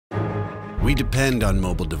We depend on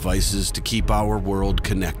mobile devices to keep our world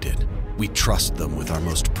connected. We trust them with our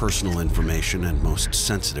most personal information and most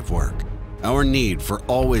sensitive work. Our need for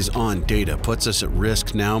always-on data puts us at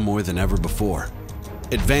risk now more than ever before.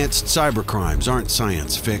 Advanced cybercrimes aren't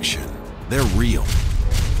science fiction. They're real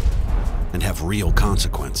and have real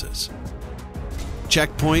consequences.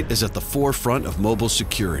 Check Point is at the forefront of mobile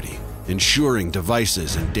security, ensuring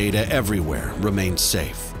devices and data everywhere remain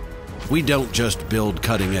safe. We don't just build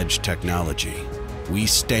cutting-edge technology, we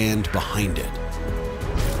stand behind it.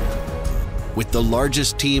 With the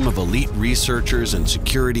largest team of elite researchers and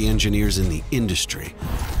security engineers in the industry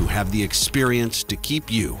who have the experience to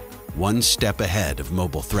keep you one step ahead of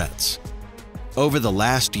mobile threats. Over the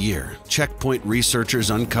last year, Check Point researchers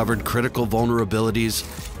uncovered critical vulnerabilities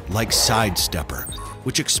like Sidestepper,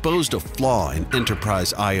 which exposed a flaw in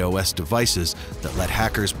enterprise iOS devices that let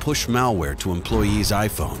hackers push malware to employees'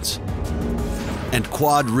 iPhones. And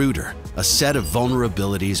QUADROOTER, a set of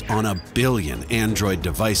vulnerabilities on 1 billion Android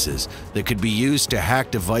devices that could be used to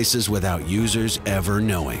hack devices without users ever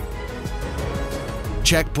knowing.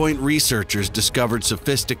 Check Point researchers discovered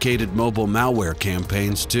sophisticated mobile malware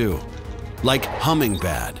campaigns too, like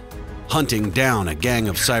Hummingbad, hunting down a gang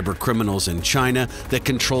of cybercriminals in China that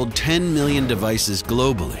controlled 10 million devices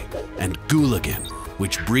globally, and GOOLIGAN,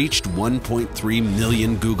 which breached 1.3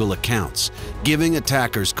 million Google accounts, giving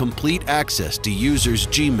attackers complete access to users'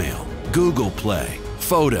 Gmail, Google Play,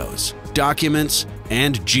 photos, documents,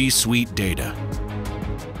 and G Suite data.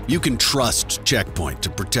 You can trust Check Point to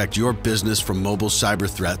protect your business from mobile cyber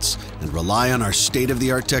threats and rely on our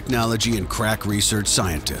state-of-the-art technology and crack research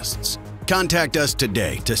scientists. Contact us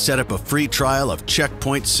today to set up a free trial of Check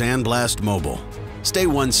Point SandBlast Mobile. Stay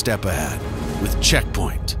one step ahead with Check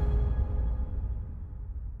Point.